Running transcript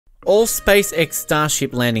All SpaceX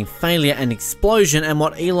Starship landing failure and explosion and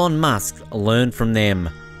what Elon Musk learned from them.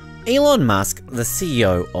 Elon Musk, the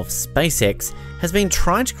CEO of SpaceX, has been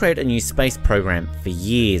trying to create a new space program for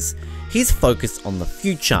years. He's focused on the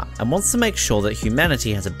future and wants to make sure that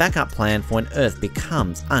humanity has a backup plan for when Earth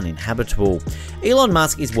becomes uninhabitable. Elon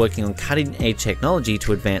Musk is working on cutting-edge technology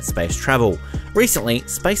to advance space travel. Recently,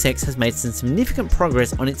 SpaceX has made some significant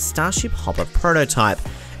progress on its Starship hopper prototype.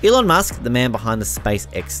 Elon Musk, the man behind the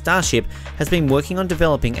SpaceX Starship, has been working on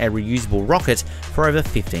developing a reusable rocket for over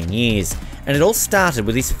 15 years, and it all started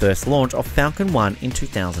with his first launch of Falcon 1 in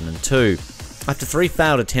 2002. After 3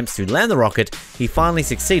 failed attempts to land the rocket, he finally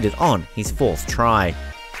succeeded on his 4th try.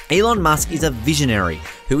 Elon Musk is a visionary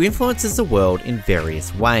who influences the world in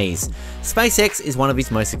various ways. SpaceX is one of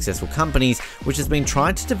his most successful companies, which has been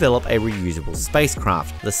trying to develop a reusable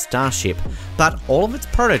spacecraft, the Starship, but all of its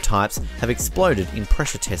prototypes have exploded in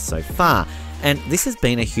pressure tests so far, and this has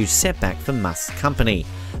been a huge setback for Musk's company.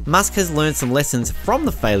 Musk has learned some lessons from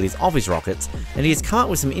the failures of his rockets, and he has come up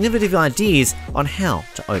with some innovative ideas on how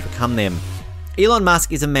to overcome them. Elon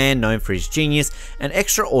Musk is a man known for his genius and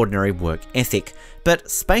extraordinary work ethic, but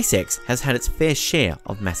SpaceX has had its fair share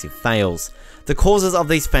of massive fails. The causes of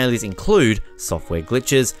these failures include software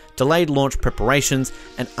glitches, delayed launch preparations,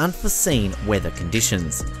 and unforeseen weather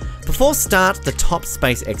conditions. Before start the top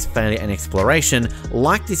SpaceX failure and exploration,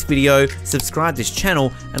 like this video, subscribe this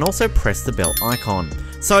channel, and also press the bell icon.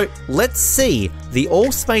 So let's see the all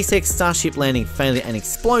SpaceX Starship landing failure and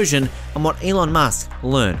explosion and what Elon Musk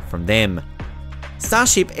learned from them.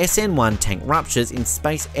 Starship SN1 tank ruptures in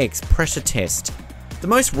SpaceX pressure test. The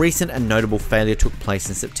most recent and notable failure took place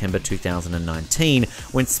in September 2019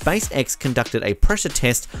 when SpaceX conducted a pressure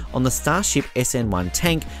test on the Starship SN1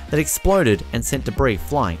 tank that exploded and sent debris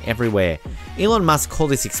flying everywhere. Elon Musk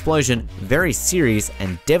called this explosion very serious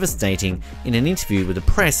and devastating in an interview with the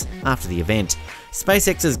press after the event.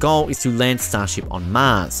 SpaceX's goal is to land Starship on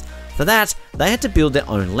Mars. For that, they had to build their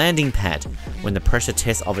own landing pad. When the pressure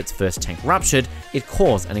test of its first tank ruptured, it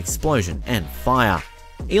caused an explosion and fire.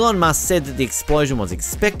 Elon Musk said that the explosion was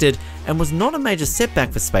expected and was not a major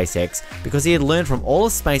setback for SpaceX because he had learned from all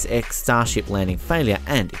of SpaceX Starship landing failure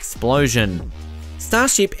and explosion.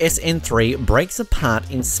 Starship SN3 breaks apart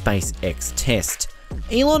in SpaceX test.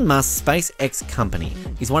 Elon Musk's SpaceX company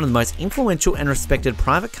is one of the most influential and respected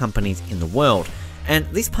private companies in the world, and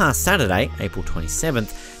this past Saturday, April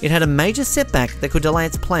 27th, it had a major setback that could delay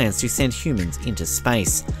its plans to send humans into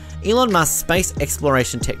space. Elon Musk's Space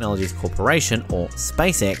Exploration Technologies Corporation, or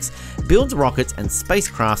SpaceX, builds rockets and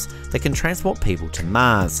spacecrafts that can transport people to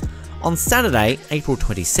Mars. On Saturday, April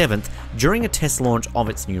 27th, during a test launch of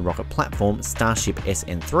its new rocket platform, Starship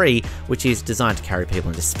SN3, which is designed to carry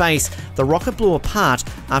people into space, the rocket blew apart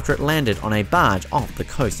after it landed on a barge off the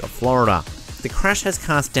coast of Florida. The crash has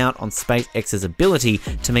cast doubt on SpaceX's ability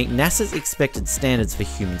to meet NASA's expected standards for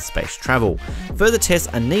human space travel. Further tests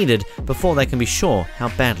are needed before they can be sure how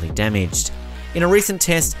badly damaged. In a recent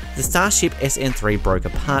test, the Starship SN3 broke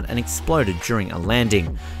apart and exploded during a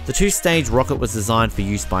landing. The 2-stage rocket was designed for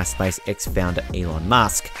use by SpaceX founder Elon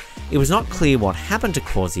Musk. It was not clear what happened to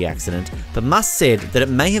cause the accident, but Musk said that it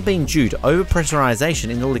may have been due to overpressurization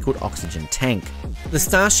in the liquid oxygen tank. The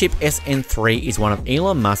Starship SN3 is one of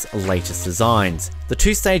Elon Musk's latest designs. The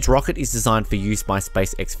 2-stage rocket is designed for use by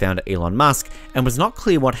SpaceX founder Elon Musk and was not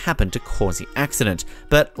clear what happened to cause the accident,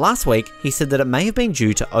 but last week he said that it may have been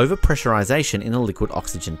due to overpressurization in the liquid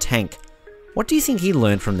oxygen tank. What do you think he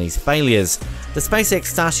learned from these failures? The SpaceX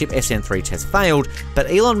Starship SN3 test failed, but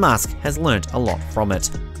Elon Musk has learned a lot from it.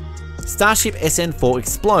 Starship SN4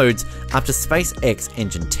 explodes after SpaceX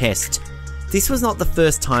engine test. This was not the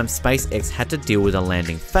first time SpaceX had to deal with a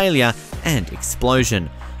landing failure and explosion.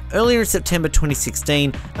 Earlier in September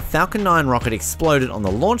 2016, a Falcon 9 rocket exploded on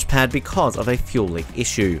the launch pad because of a fuel leak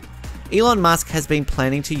issue. Elon Musk has been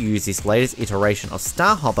planning to use this latest iteration of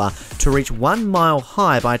Starhopper to reach 1 mile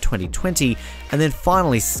high by 2020, and then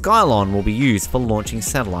finally Skylon will be used for launching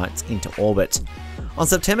satellites into orbit. On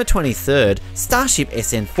September 23rd, Starship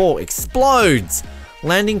SN4 explodes!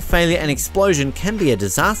 Landing failure and explosion can be a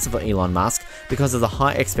disaster for Elon Musk because of the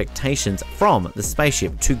high expectations from the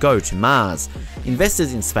spaceship to go to Mars.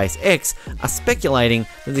 Investors in SpaceX are speculating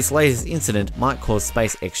that this latest incident might cause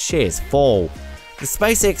SpaceX shares fall. The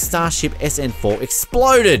SpaceX Starship SN4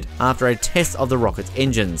 exploded after a test of the rocket's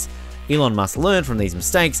engines. Elon Musk learned from these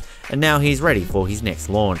mistakes and now he's ready for his next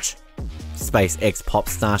launch. SpaceX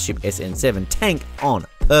pops Starship SN7 tank on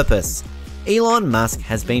purpose. Elon Musk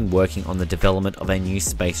has been working on the development of a new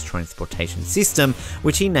space transportation system,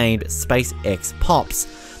 which he named SpaceX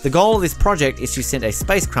POPs. The goal of this project is to send a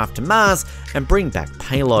spacecraft to Mars and bring back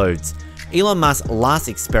payloads. Elon Musk's last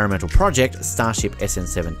experimental project, Starship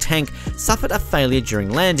SN7 tank, suffered a failure during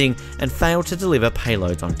landing and failed to deliver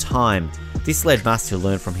payloads on time. This led Musk to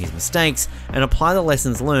learn from his mistakes and apply the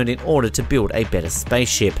lessons learned in order to build a better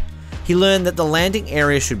spaceship. He learned that the landing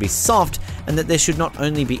area should be soft and that there should not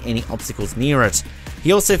only be any obstacles near it.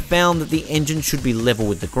 He also found that the engine should be level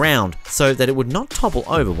with the ground so that it would not topple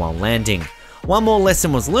over while landing. One more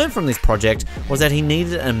lesson was learned from this project was that he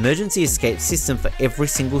needed an emergency escape system for every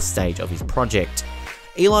single stage of his project.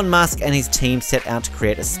 Elon Musk and his team set out to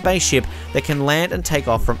create a spaceship that can land and take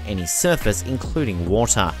off from any surface, including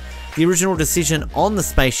water. The original decision on the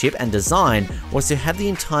spaceship and design was to have the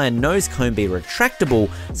entire nose cone be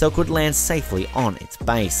retractable so it could land safely on its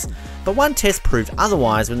base. But one test proved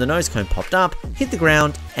otherwise when the nose cone popped up, hit the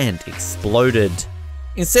ground, and exploded.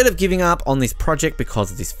 Instead of giving up on this project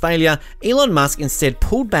because of this failure, Elon Musk instead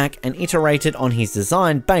pulled back and iterated on his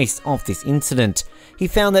design based off this incident. He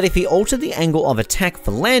found that if he altered the angle of attack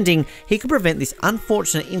for landing, he could prevent this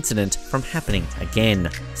unfortunate incident from happening again.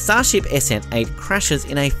 Starship SN8 crashes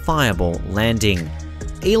in a fireball landing.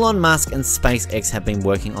 Elon Musk and SpaceX have been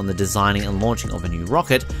working on the designing and launching of a new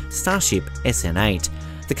rocket, Starship SN8.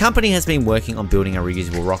 The company has been working on building a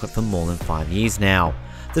reusable rocket for more than 5 years now.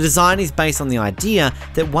 The design is based on the idea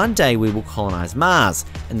that one day we will colonize Mars,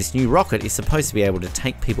 and this new rocket is supposed to be able to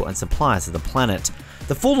take people and supplies to the planet.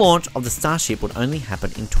 The full launch of the Starship would only happen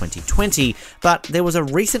in 2020, but there was a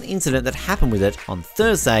recent incident that happened with it on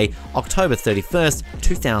Thursday, October 31st,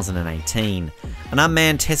 2018. An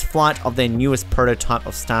unmanned test flight of their newest prototype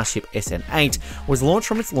of Starship SN8 was launched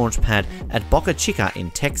from its launch pad at Boca Chica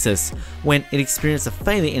in Texas, when it experienced a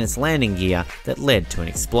failure in its landing gear that led to an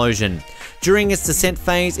explosion. During its descent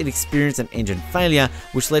phase, it experienced an engine failure,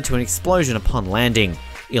 which led to an explosion upon landing.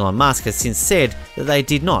 Elon Musk has since said that they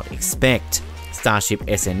did not expect. Starship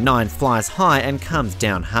SN9 flies high and comes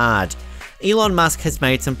down hard. Elon Musk has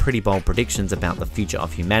made some pretty bold predictions about the future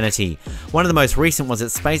of humanity. One of the most recent was that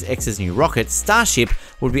SpaceX's new rocket, Starship,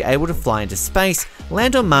 would be able to fly into space,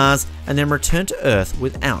 land on Mars, and then return to Earth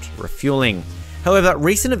without refueling. However,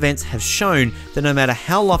 recent events have shown that no matter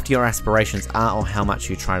how lofty your aspirations are or how much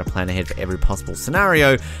you try to plan ahead for every possible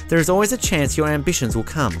scenario, there is always a chance your ambitions will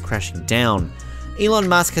come crashing down. Elon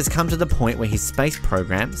Musk has come to the point where his space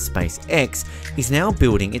program, SpaceX, is now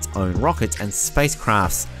building its own rockets and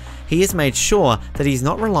spacecrafts. He has made sure that he is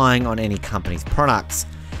not relying on any company's products.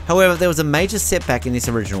 However, there was a major setback in this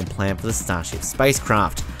original plan for the Starship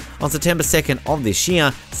spacecraft. On September 2nd of this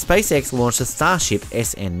year, SpaceX launched the Starship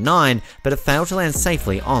SN9, but it failed to land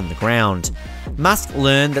safely on the ground. Musk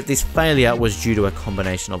learned that this failure was due to a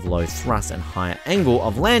combination of low thrust and higher angle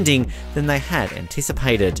of landing than they had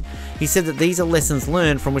anticipated. He said that these are lessons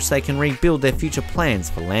learned from which they can rebuild their future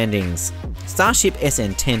plans for landings. Starship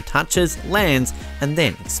SN10 touches, lands, and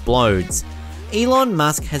then explodes. Elon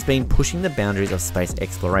Musk has been pushing the boundaries of space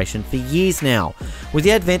exploration for years now. With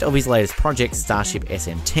the advent of his latest project, Starship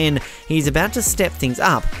SN10, he is about to step things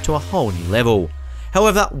up to a whole new level.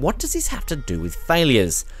 However, what does this have to do with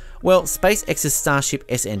failures? Well, SpaceX's Starship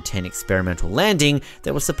SN10 experimental landing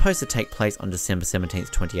that was supposed to take place on December 17,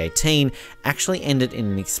 2018 actually ended in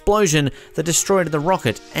an explosion that destroyed the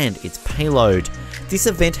rocket and its payload. This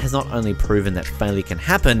event has not only proven that failure can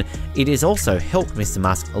happen, it has also helped Mr.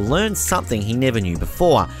 Musk learn something he never knew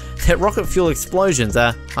before, that rocket fuel explosions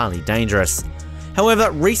are highly dangerous.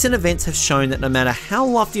 However, recent events have shown that no matter how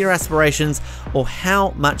lofty your aspirations or how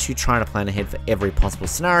much you try to plan ahead for every possible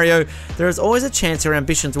scenario, there is always a chance your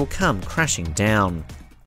ambitions will come crashing down.